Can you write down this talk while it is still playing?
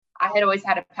I had always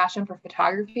had a passion for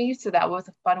photography, so that was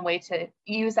a fun way to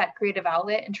use that creative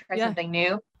outlet and try something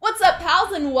new. What's up,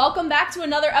 pals, and welcome back to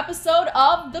another episode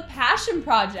of The Passion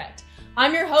Project.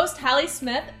 I'm your host, Hallie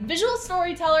Smith, visual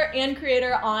storyteller and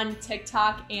creator on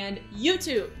TikTok and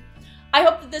YouTube. I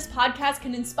hope that this podcast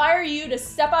can inspire you to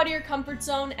step out of your comfort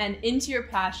zone and into your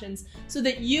passions so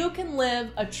that you can live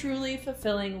a truly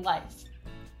fulfilling life.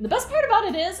 And the best part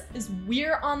about it is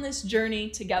we're on this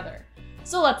journey together.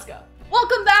 So let's go.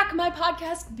 Welcome back, my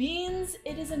podcast beans.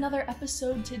 It is another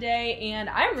episode today, and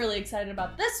I'm really excited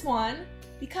about this one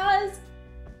because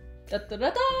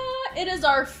it is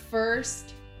our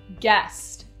first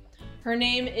guest. Her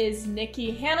name is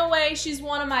Nikki Hanaway. She's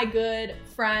one of my good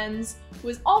friends who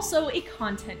is also a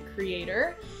content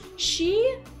creator.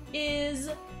 She is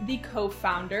the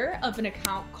co-founder of an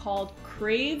account called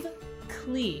CRAVE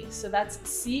CLE. So that's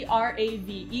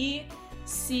CRAVE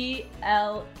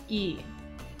CLE.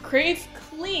 CRAVE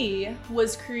CLE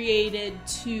was created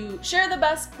to share the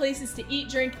best places to eat,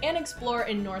 drink, and explore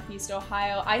in Northeast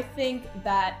Ohio. I think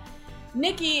that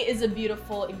Nikki is a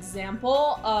beautiful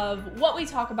example of what we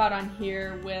talk about on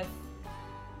here with,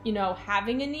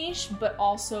 having a niche, but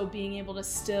also being able to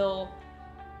still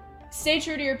stay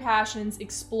true to your passions,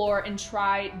 explore, and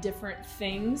try different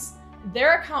things.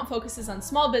 Their account focuses on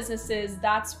small businesses.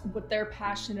 That's what they're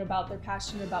passionate about. They're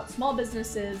passionate about small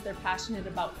businesses. They're passionate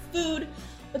about food,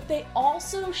 but they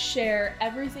also share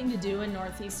everything to do in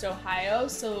Northeast Ohio.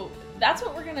 So that's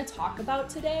what we're going to talk about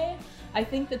today. I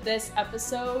think that this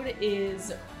episode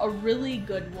is a really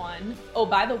good one. Oh,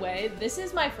 by the way, this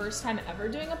is my first time ever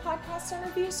doing a podcast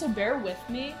interview, so bear with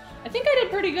me. I think I did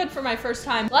pretty good for my first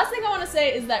time. Last thing I want to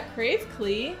say is that CRAVE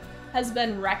CLE has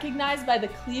been recognized by the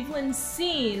Cleveland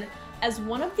scene as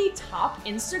one of the top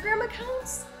Instagram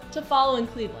accounts to follow in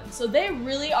Cleveland. So they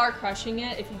really are crushing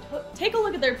it. If you take a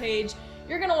look at their page,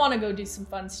 you're gonna wanna go do some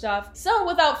fun stuff. So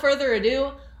without further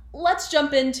ado, let's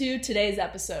jump into today's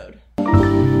episode.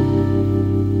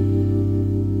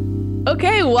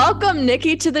 Okay, welcome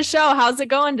Nikki to the show. How's it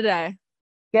going today?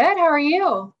 Good, how are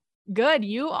you? Good,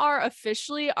 you are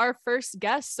officially our first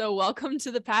guest, so welcome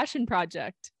to the Passion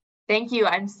Project. Thank you.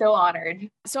 I'm so honored.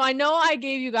 So I know I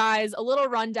gave you guys a little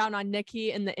rundown on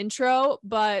Nikki in the intro,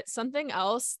 but something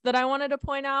else that I wanted to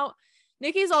point out,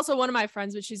 Nikki's also one of my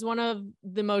friends, but she's one of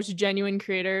the most genuine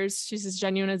creators. She's as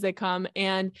genuine as they come.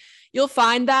 And you'll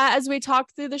find that as we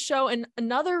talk through the show. And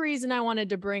another reason I wanted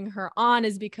to bring her on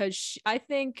is because I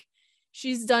think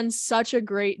she's done such a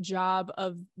great job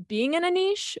of being in a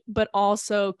niche, but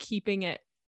also keeping it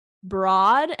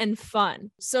broad and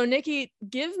fun. So Nikki,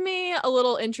 give me a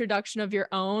little introduction of your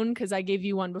own, because I gave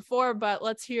you one before, but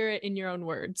let's hear it in your own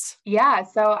words. Yeah,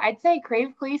 so I'd say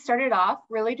CRAVE CLE started off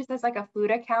really just as like a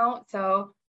food account.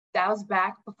 So that was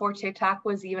back before TikTok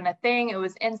was even a thing. It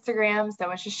was Instagram. So I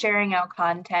was just sharing out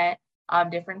content,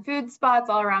 different food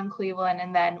spots all around Cleveland.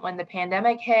 And then when the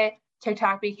pandemic hit,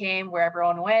 TikTok became where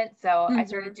everyone went. So I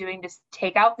started doing just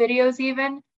takeout videos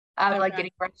even. Like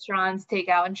getting restaurants,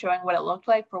 takeout, and showing what it looked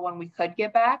like for when we could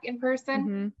get back in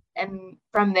person. And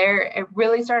from there, it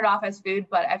really started off as food,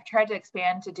 but I've tried to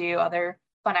expand to do other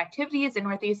fun activities in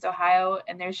Northeast Ohio.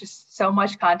 And there's just so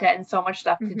much content and so much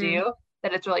stuff to do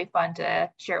that it's really fun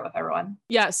to share it with everyone.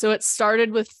 Yeah. So it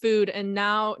started with food. And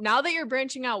now that you're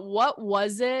branching out, what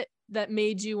was it that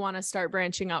made you want to start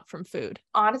branching out from food?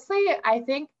 Honestly, I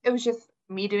think it was just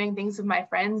me doing things with my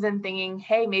friends and thinking,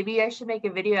 hey, maybe I should make a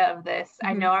video of this.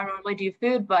 I know I normally do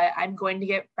food, but I'm going to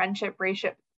get friendship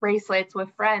bracelets with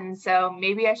friends. So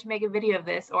maybe I should make a video of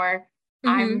this. Or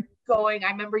I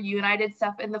remember you and I did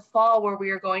stuff in the fall where we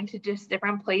were going to just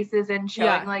different places and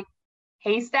showing like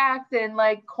haystacks and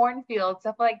like cornfields,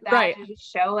 stuff like that, to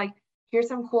just show like, here's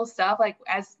some cool stuff. Like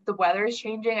as the weather is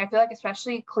changing, I feel like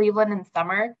especially Cleveland in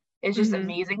summer is just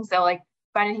amazing. So like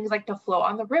finding things like to float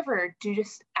on the river, do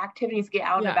just activities, get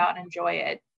out and about and enjoy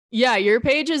it. Yeah, your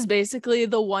page is basically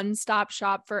the one-stop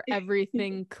shop for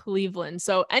everything Cleveland.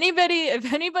 So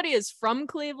if anybody is from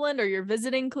Cleveland or you're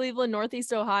visiting Cleveland,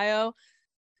 Northeast Ohio,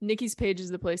 Nikki's page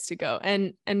is the place to go.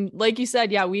 And like you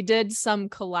said, yeah, we did some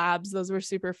collabs. Those were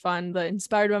super fun. The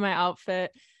inspired by my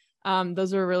outfit.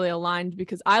 Those were really aligned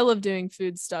because I love doing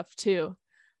food stuff too.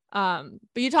 But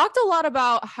you talked a lot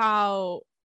about how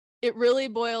it really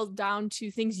boils down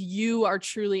to things you are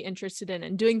truly interested in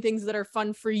and doing things that are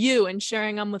fun for you and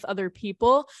sharing them with other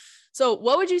people. So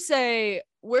what would you say,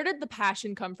 where did the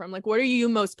passion come from? Like, what are you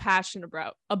most passionate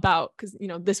about? Because,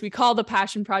 this we call the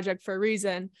Passion Project for a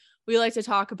reason. We like to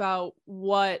talk about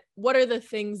what are the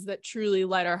things that truly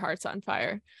light our hearts on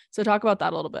fire. So talk about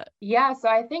that a little bit. Yeah. So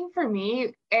I think for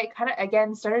me, it kind of,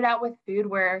 again, started out with food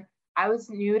where I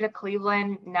was new to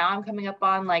Cleveland. Now I'm coming up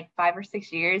on like 5 or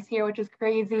 6 years here, which is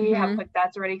crazy how quick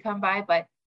that's already come by. But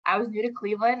I was new to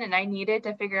Cleveland and I needed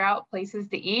to figure out places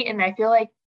to eat. And I feel like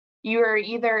you're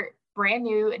either brand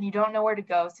new and you don't know where to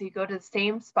go, so you go to the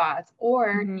same spots,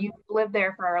 or you live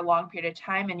there for a long period of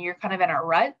time and you're kind of in a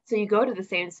rut, so you go to the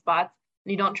same spots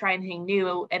and you don't try anything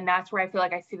new. And that's where I feel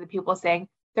like I see the people saying,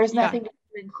 there's nothing to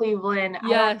do in Cleveland. I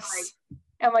don't like,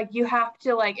 and like you have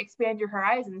to like expand your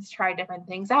horizons, try different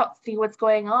things out, see what's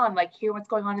going on, like hear what's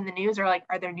going on in the news, or like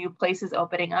are there new places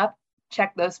opening up,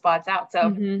 check those spots out.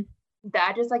 So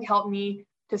that just like helped me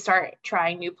to start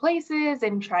trying new places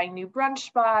and trying new brunch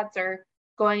spots or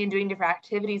going and doing different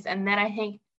activities. And then I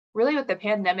think really with the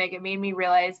pandemic, it made me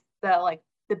realize that like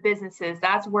the businesses,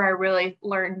 that's where I really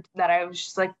learned that I was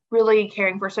just like really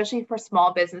caring for, especially for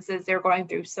small businesses. They're going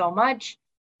through so much.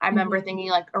 I remember thinking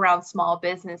like around Small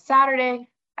Business Saturday,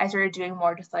 I started doing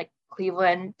more just like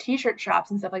Cleveland t-shirt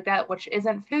shops and stuff like that, which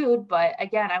isn't food. But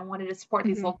again, I wanted to support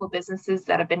these local businesses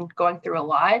that have been going through a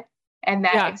lot. And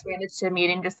that expanded to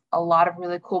meeting just a lot of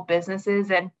really cool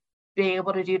businesses and being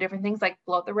able to do different things like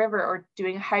float the river or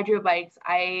doing hydro bikes.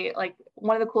 I like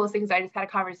one of the coolest things, I just had a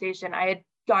conversation. I had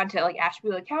gone to like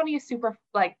Ashtabula County, super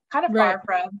like kind of far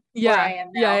from where I am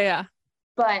now.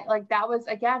 But like that was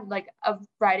again like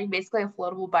riding basically a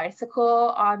floatable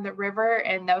bicycle on the river,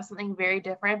 and that was something very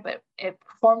different, but it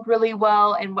performed really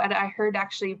well. And what I heard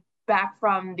actually back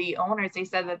from the owners, they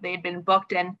said that they'd been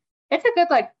booked, and it's a good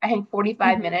like I think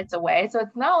 45 minutes away, so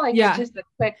it's not like it's just a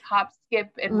quick hop, skip,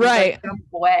 and like, jump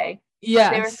away.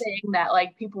 But they were saying that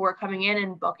like people were coming in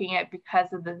and booking it because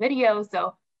of the video.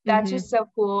 So that's just so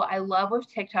cool. I love with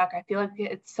TikTok, I feel like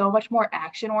it's so much more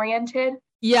action oriented.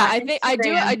 I think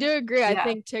I do agree. I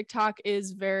think TikTok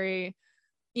is very,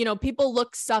 you know, people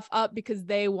look stuff up because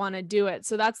they want to do it.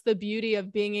 So that's the beauty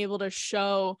of being able to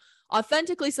show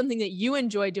authentically something that you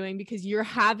enjoy doing because you're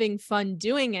having fun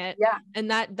doing it.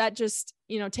 And that just,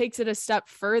 you know, takes it a step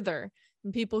further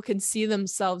and people can see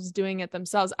themselves doing it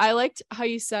themselves. I liked how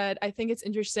you said, I think it's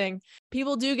interesting.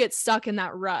 People do get stuck in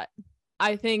that rut.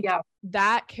 I think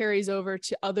that carries over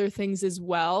to other things as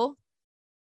well.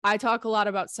 I talk a lot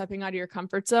about stepping out of your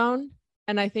comfort zone.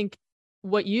 And I think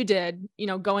what you did, you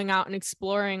know, going out and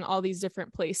exploring all these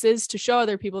different places to show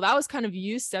other people, that was kind of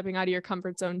you stepping out of your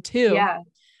comfort zone too.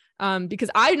 Because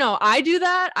I know I do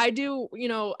that. I do, you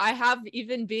know, I have,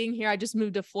 even being here, I just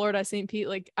moved to Florida, St. Pete.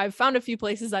 Like I've found a few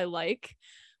places I like,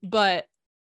 but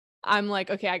I'm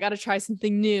like, okay, I got to try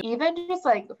something new. Even just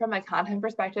like from a content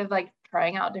perspective, like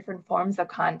trying out different forms of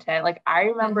content. Like I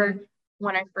remember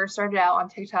when I first started out on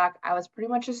TikTok, I was pretty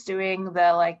much just doing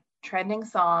the like trending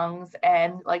songs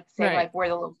and like saying like where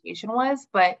the location was,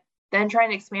 but then trying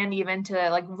to expand even to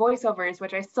like voiceovers,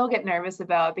 which I still get nervous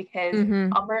about because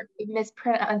I'll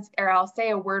mispronounce or I'll say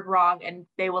a word wrong and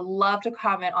they would love to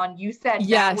comment on, you said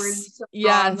that word so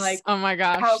wrong. Like, oh my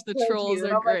gosh, the trolls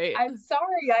are great. Like, I'm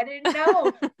sorry, I didn't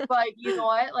know. But you know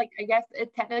what? Like, I guess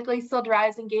it technically still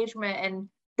drives engagement, and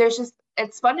there's just,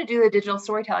 it's fun to do the digital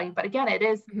storytelling, but again, it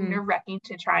is nerve-wracking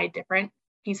to try different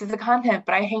pieces of content.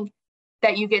 But I think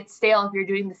that you get stale if you're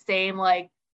doing the same like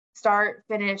start,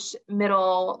 finish,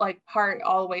 middle, like part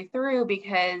all the way through,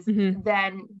 because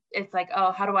then it's like,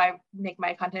 oh, how do I make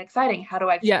my content exciting? How do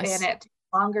I expand it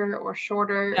longer or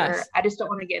shorter? Or I just don't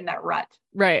want to get in that rut.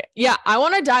 Right. Yeah. I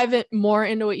want to dive in more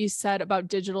into what you said about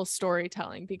digital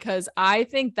storytelling, because I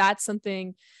think that's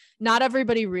something not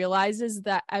everybody realizes,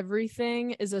 that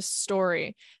everything is a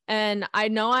story. And I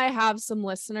know I have some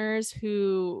listeners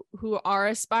who are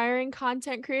aspiring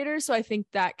content creators, so I think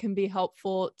that can be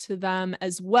helpful to them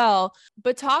as well.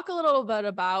 But talk a little bit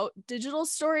about digital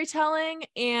storytelling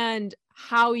and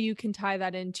how you can tie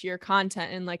that into your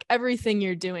content and like everything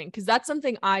you're doing, because that's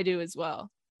something I do as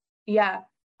well. Yeah,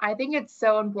 I think it's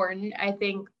so important.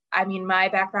 I mean, my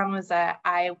background was that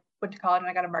I went to college and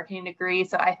I got a marketing degree.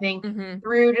 So I think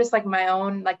through just like my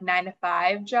own like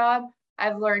 9-to-5 job,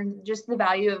 I've learned just the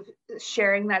value of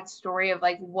sharing that story of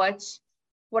like, what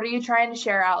are you trying to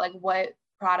share out? Like, what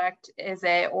product is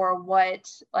it? Or what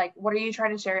are you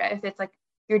trying to share? If it's like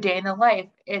your day in the life,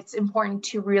 it's important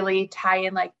to really tie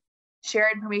in, like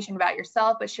share information about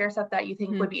yourself, but share stuff that you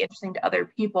think would be interesting to other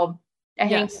people. I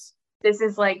think this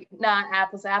is like not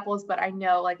apples to apples, but I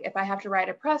know like if I have to write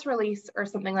a press release or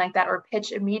something like that, or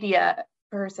pitch a media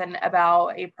person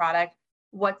about a product,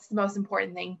 what's the most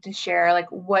important thing to share?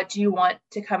 Like, what do you want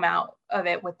to come out of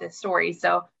it with this story?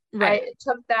 So I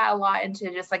took that a lot into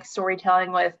just like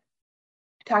storytelling, with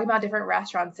talking about different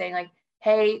restaurants, saying like,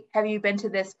 hey, have you been to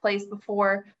this place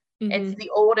before? It's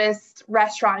the oldest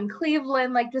restaurant in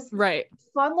Cleveland, like just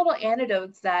fun little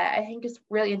anecdotes that I think just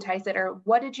really entice it. Or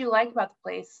what did you like about the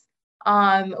place?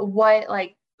 what,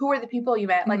 like, who are the people you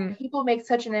met? Mhm. Like, people make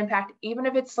such an impact, even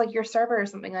if it's like your server or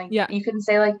something. Like, Yeah. you can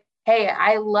say like, hey,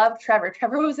 I love Trevor.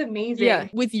 Trevor was Yeah. amazing.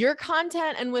 With your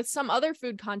content and with some other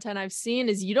food content I've seen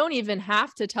is you don't even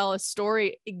have to tell a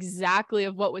story exactly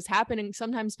of what was happening.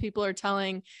 Sometimes people are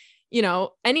telling, you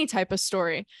know, any type of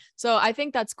story. So I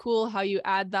think that's cool how you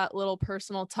add that little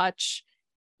personal touch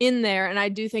in there. And I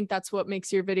do think that's what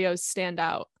makes your videos stand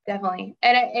out. Definitely.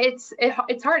 And it's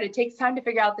hard. It takes time to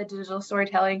figure out the digital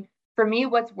storytelling. For me,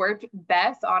 what's worked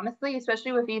best, honestly,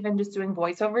 especially with even just doing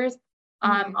voiceovers,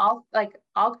 Mhm.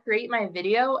 I'll create my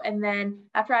video, and then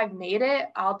after I've made it,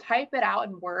 I'll type it out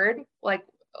in Word, like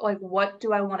what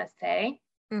do I want to say?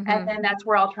 And Mhm. then that's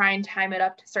where I'll try and time it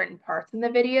up to certain parts in the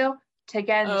video to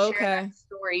again share Okay. that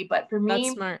story. But for That's me,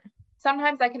 smart.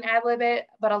 sometimes I can ad lib it,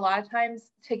 but a lot of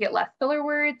times to get less filler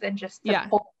words and just to Yeah.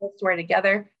 pull the story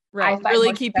together, I Right. find Really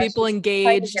more keep success people just typing it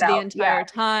engaged the out. Yeah, entire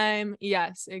time.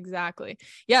 Yes, exactly.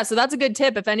 Yeah. So that's a good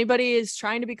tip. If anybody is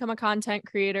trying to become a content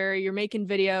creator, you're making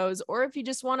videos, or if you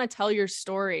just want to tell your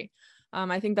story,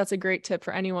 I think that's a great tip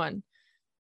for anyone.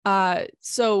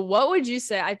 So what would you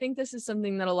say? I think this is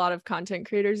something that a lot of content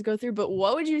creators go through, but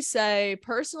what would you say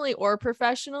personally or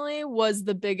professionally was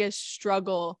the biggest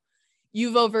struggle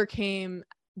you've overcame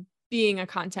being a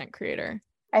content creator?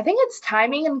 I think it's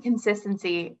timing and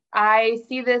consistency. I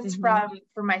see this Mhm. from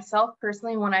for myself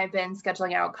personally when I've been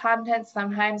scheduling out content.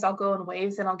 Sometimes I'll go in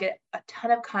waves and I'll get a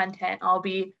ton of content. I'll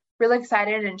be really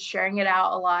excited and sharing it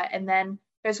out a lot. And then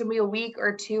there's gonna be a week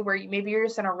or two where maybe you're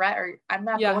just in a rut or I'm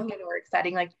not Yeah. going anywhere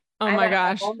exciting. Like Oh I'm my at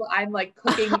gosh. home, I'm like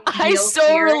cooking I meals so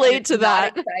here and relate it's to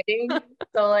not that. exciting.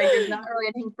 So like there's not really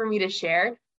anything for me to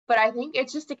share. But I think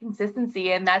it's just a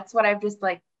consistency, and that's what I've just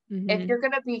like, if Mhm. you're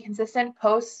going to be consistent,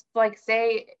 post, like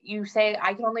say you say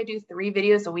I can only do 3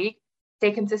 videos a week,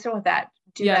 stay consistent with that.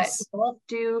 Do that. Yes. Don't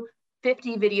do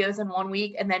 50 videos in 1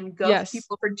 week and then ghost Yes.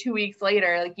 people for 2 weeks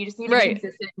later. Like you just need to be Right.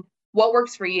 consistent. What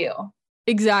works for you?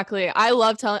 Exactly. I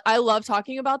love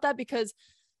talking about that because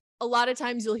a lot of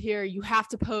times you'll hear you have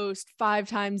to post 5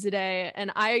 times a day.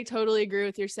 And I totally agree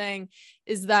with you're saying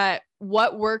is that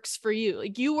what works for you.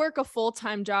 Like you work a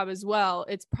full-time job as well.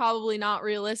 It's probably not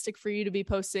realistic for you to be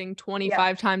posting Yeah.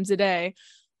 25 times a day.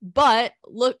 But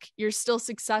look, you're still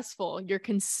successful. You're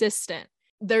consistent.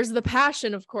 There's the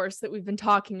passion, of course, that we've been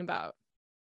talking about.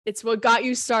 It's what got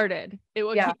you started.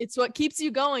 Yeah. It's what keeps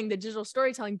you going, the digital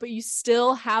storytelling, but you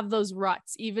still have those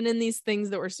ruts, even in these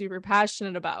things that we're super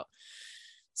passionate about.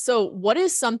 So what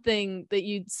is something that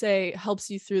you'd say helps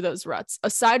you through those ruts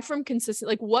aside from consistent,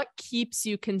 like what keeps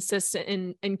you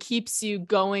consistent and keeps you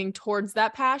going towards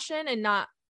that passion and not,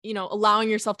 you know, allowing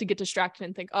yourself to get distracted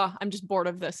and think, oh, I'm just bored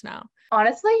of this now.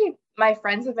 Honestly, my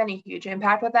friends have been a huge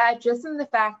impact with that, just in the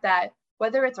fact that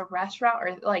whether it's a restaurant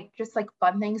or like just like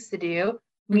fun things to do,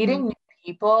 Mm-hmm. meeting new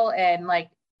people, and like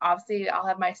obviously I'll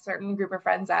have my certain group of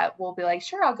friends that will be like,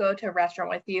 sure, I'll go to a restaurant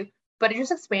with you. But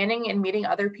just expanding and meeting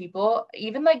other people,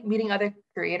 even like meeting other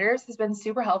creators has been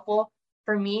super helpful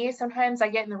for me. Sometimes I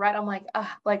get in the rut, I'm like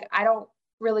I don't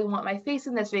really want my face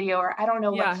in this video, or I don't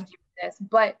know what to Yeah. do with this.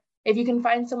 But if you can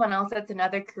find someone else that's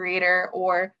another creator,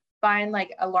 or find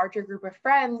like a larger group of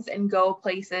friends and go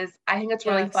places. I think it's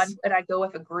really fun Yes. when I go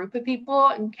with a group of people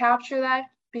and capture that,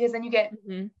 because then you get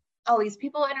Mm-hmm. all these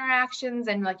people interactions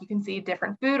and like you can see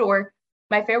different food. Or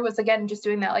my favorite was again just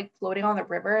doing that, like floating on the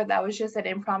river. That was just an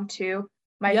impromptu.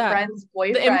 My Yeah. friend's The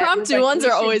boyfriend was impromptu like, ones we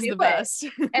are should always do the it. best.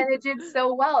 And it did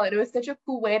so well. And it was such a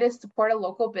cool way to support a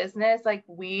local business. Like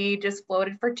we just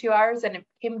floated for 2 hours and it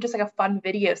became just like a fun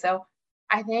video. So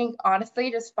I think honestly,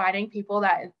 just finding people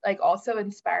that like also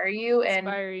inspire you and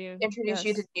Inspire you. introduce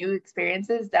you to Yes. new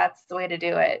experiences, that's the way to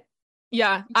do it.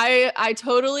 Yeah, I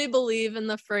totally believe in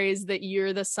the phrase that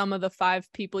you're the sum of the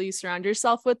 5 people you surround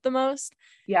yourself with the most.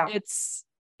 Yeah. It's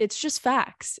it's just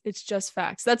facts. It's just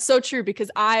facts. That's so true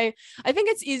because I think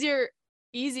it's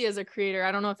easy as a creator.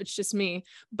 I don't know if it's just me,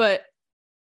 but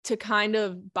to kind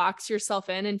of box yourself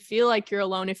in and feel like you're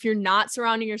alone if you're not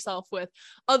surrounding yourself with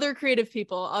other creative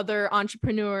people, other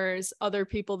entrepreneurs, other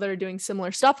people that are doing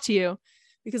similar stuff to you.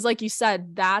 Because like you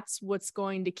said, that's what's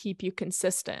going to keep you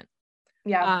consistent.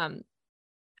 Yeah. Um,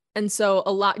 and so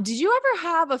a lot, did you ever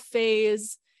have a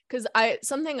phase? Because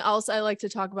something else I like to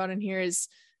talk about in here is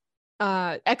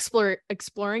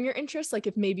exploring your interests. Like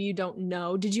if maybe you don't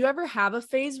know, did you ever have a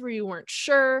phase where you weren't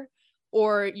sure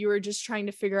or you were just trying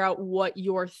to figure out what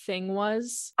your thing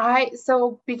was?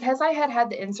 So because I had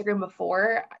the Instagram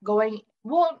before going,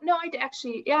 well, no,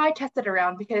 actually, yeah, I tested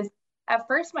around because at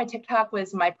first my TikTok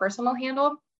was my personal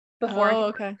handle before I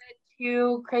Oh, converted okay. it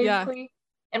to Crave Yeah. Clee.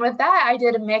 And with that, I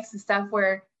did a mix of stuff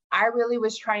where I really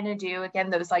was trying to do, again,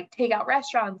 those like takeout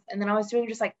restaurants. And then I was doing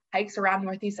just like hikes around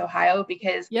Northeast Ohio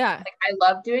because Yeah. like I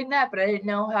love doing that, but I didn't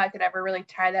know how I could ever really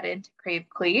tie that into Crave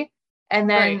Cle. And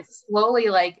then Right. slowly,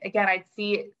 like, again, I'd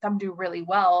see some do really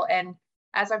well. And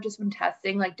as I've just been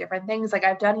testing like different things, like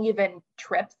I've done even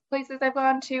trips, places I've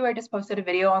gone to. I just posted a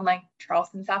video on like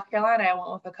Charleston, South Carolina. I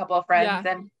went with a couple of friends Yeah.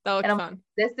 That looked and I'm fun.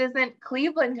 this isn't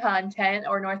Cleveland content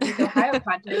or Northeast Ohio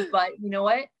content, but you know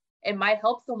what? It might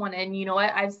help someone. And you know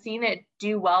what? I've seen it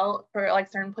do well for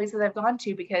like certain places I've gone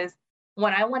to because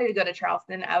when I wanted to go to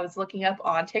Charleston, I was looking up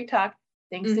on TikTok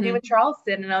things to do Mm-hmm. in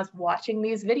Charleston and I was watching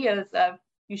these videos of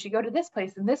you should go to this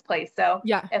place and this place. So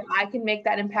Yeah. if I can make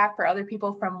that impact for other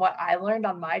people from what I learned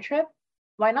on my trip,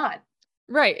 why not?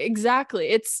 Right, exactly.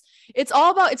 It's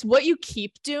all about it's what you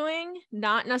keep doing,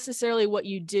 not necessarily what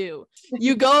you do.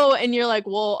 You go and you're like,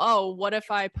 well, oh, what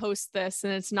if I post this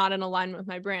and it's not in alignment with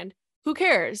my brand? Who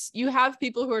cares? You have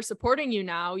people who are supporting you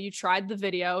now. You tried the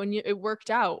video and it worked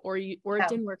out, or it Yeah,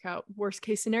 didn't work out. Worst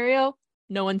case scenario,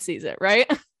 no one sees it, right?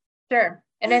 sure.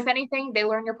 And if anything, they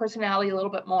learn your personality a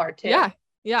little bit more too. Yeah,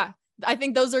 yeah. I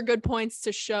think those are good points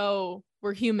to show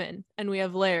we're human and we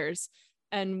have layers.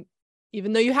 And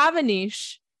even though you have a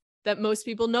niche that most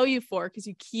people know you for, because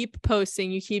you keep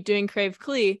posting, you keep doing Crave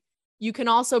Cle, you can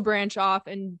also branch off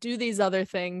and do these other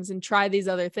things and try these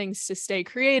other things to stay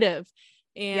creative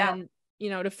and,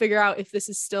 to figure out if this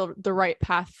is still the right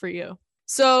path for you.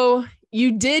 So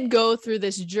you did go through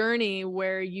this journey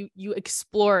where you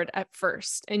explored at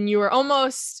first and you were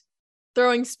almost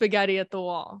throwing spaghetti at the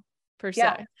wall per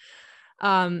se.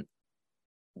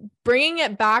 Bringing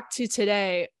it back to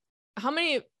today, how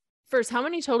many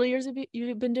total years have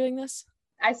you been doing this?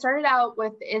 I started out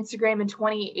with Instagram in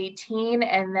 2018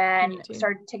 and then 2018.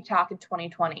 started TikTok in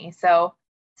 2020. So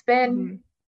it's been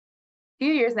a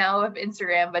few years now of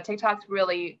Instagram, but TikTok's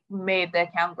really made the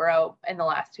account grow in the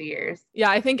last 2 years. Yeah,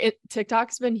 I think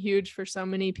TikTok's been huge for so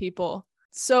many people.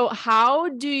 So how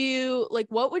do you,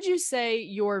 what would you say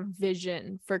your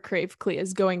vision for Crave Cle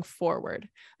is going forward?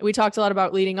 We talked a lot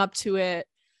about leading up to it,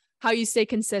 how you stay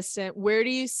consistent. Where do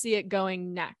you see it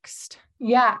going next?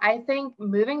 Yeah, I think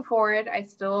moving forward, I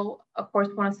still, of course,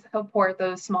 want to support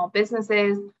those small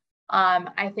businesses.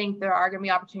 I think there are going to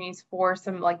be opportunities for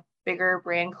some like bigger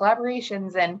brand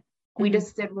collaborations. And we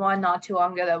just did one not too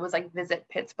long ago that was like Visit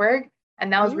Pittsburgh.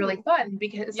 And that was really fun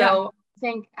because so I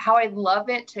think how I'd love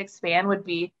it to expand would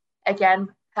be, again,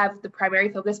 have the primary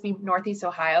focus be Northeast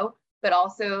Ohio, but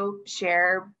also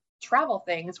share travel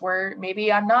things where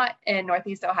maybe I'm not in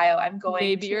Northeast Ohio. I'm going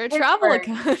maybe to you're a Pittsburgh. travel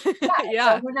account.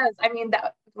 So who knows? I mean,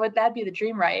 that'd be the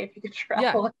dream, right? If you could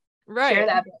travel, share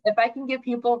that. If I can give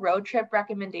people road trip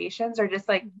recommendations or just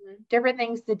like different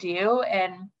things to do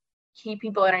and keep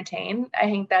people entertained, I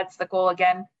think that's the goal.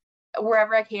 Again,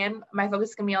 wherever I can, my focus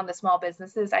is gonna be on the small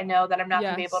businesses. I know that I'm not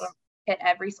gonna be able to hit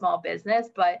every small business,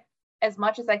 but as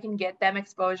much as I can get them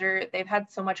exposure, they've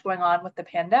had so much going on with the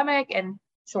pandemic and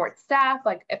short staff.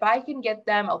 Like if I can get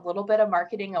them a little bit of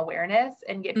marketing awareness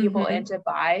and get people in to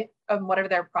buy whatever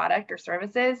their product or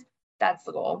services, that's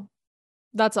the goal.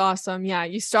 That's awesome. Yeah.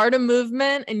 You start a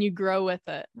movement and you grow with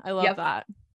it. I love that.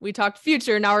 We talked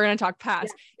future. Now we're going to talk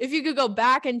past. Yeah. If you could go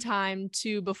back in time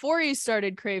to before you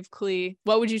started Crave Cle,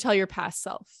 what would you tell your past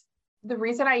self? The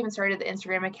reason I even started the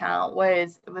Instagram account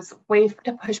was it was a way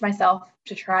to push myself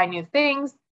to try new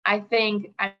things. I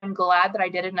think I'm glad that I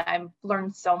did it, and I've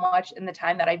learned so much in the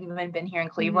time that I've even been here in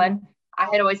Cleveland. I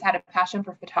had always had a passion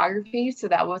for photography, so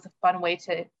that was a fun way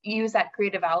to use that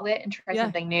creative outlet and try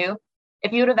something new.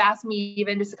 If you would have asked me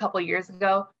even just a couple of years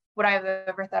ago, would I have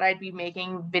ever thought I'd be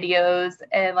making videos?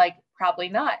 And like, probably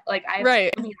not. Like I've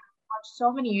watched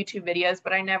so many YouTube videos,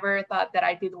 but I never thought that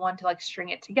I'd be the one to like string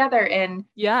it together. And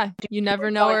you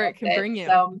never know where it can bring you.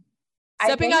 So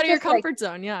stepping out of your comfort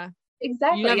zone. Yeah.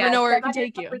 Exactly. You never know where it can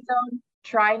take you. Zone,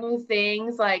 try new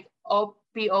things, like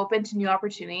be open to new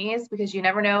opportunities because you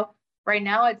never know. Right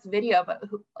now it's video, but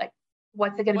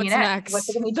what's it going to be next? What's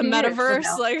it going to be? The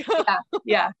metaverse, like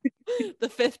the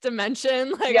fifth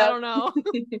dimension. Like, I don't know.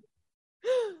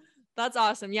 That's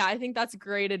awesome. Yeah, I think that's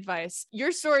great advice.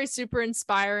 Your story is super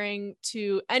inspiring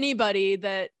to anybody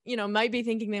that, might be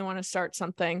thinking they want to start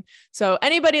something. So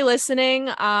anybody listening,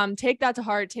 take that to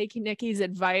heart. Taking Nikki's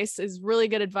advice is really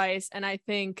good advice. And I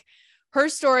think her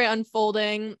story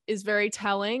unfolding is very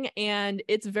telling, and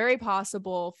it's very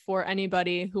possible for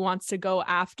anybody who wants to go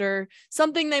after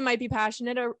something they might be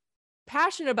passionate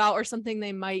about or something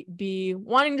they might be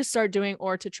wanting to start doing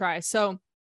or to try. So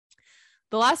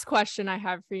the last question I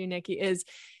have for you, Nikki, is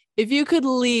if you could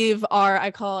leave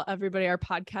I call everybody our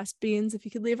podcast beans, if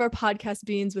you could leave our podcast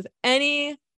beans with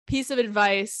any piece of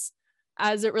advice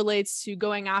as it relates to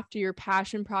going after your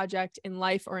passion project in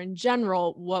life or in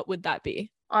general, what would that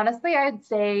be? Honestly, I'd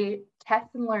say test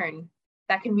and learn.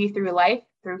 That can be through life,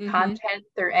 through content,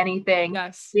 through anything.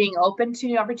 Yes. Being open to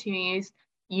new opportunities.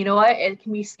 You know what? It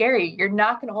can be scary. You're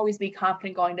not going to always be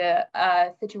confident going to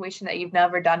a situation that you've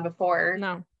never done before.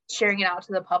 No. Sharing it out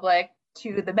to the public,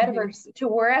 to the metaverse, to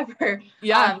wherever.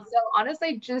 Yeah. So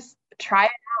honestly, just try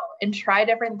it out and try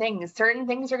different things. Certain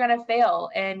things are going to fail,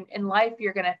 and in life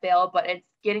you're going to fail, but it's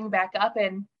getting back up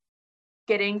and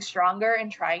getting stronger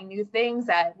and trying new things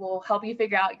that will help you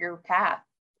figure out your path.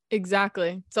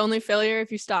 Exactly. It's only failure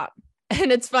if you stop.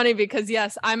 And it's funny because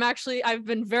yes, I've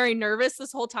been very nervous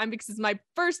this whole time because it's my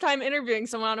first time interviewing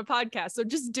someone on a podcast. So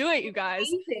just do it, you guys.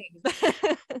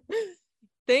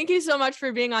 Thank you so much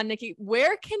for being on, Nikki.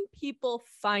 Where can people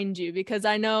find you? Because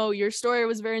I know your story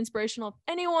was very inspirational. If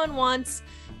anyone wants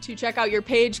to check out your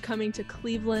page, Coming to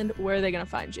Cleveland, where are they going to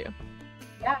find you?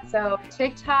 Yeah, so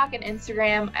TikTok and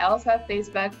Instagram. I also have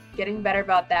Facebook, getting better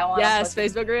about that one. Yes,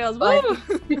 Facebook Reels. But,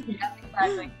 yes,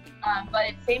 exactly. But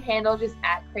it's same handle, just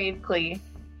at CRAVE CLE.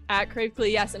 At CRAVE CLE,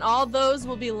 yes. And all those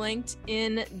will be linked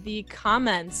in the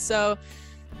comments. So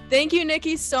thank you,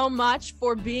 Nikki, so much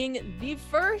for being the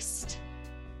first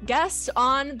guest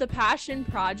on the Passion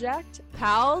Project.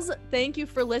 Pals, thank you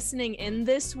for listening in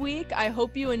this week. I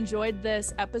hope you enjoyed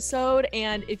this episode.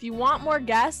 And if you want more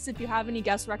guests, if you have any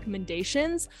guest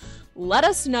recommendations, let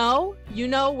us know. You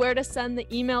know where to send the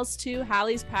emails to,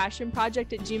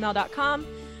 halliespassionproject@gmail.com.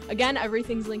 Again,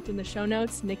 everything's linked in the show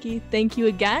notes. Nikki, thank you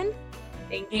again.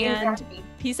 Thank you. And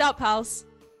peace out, pals.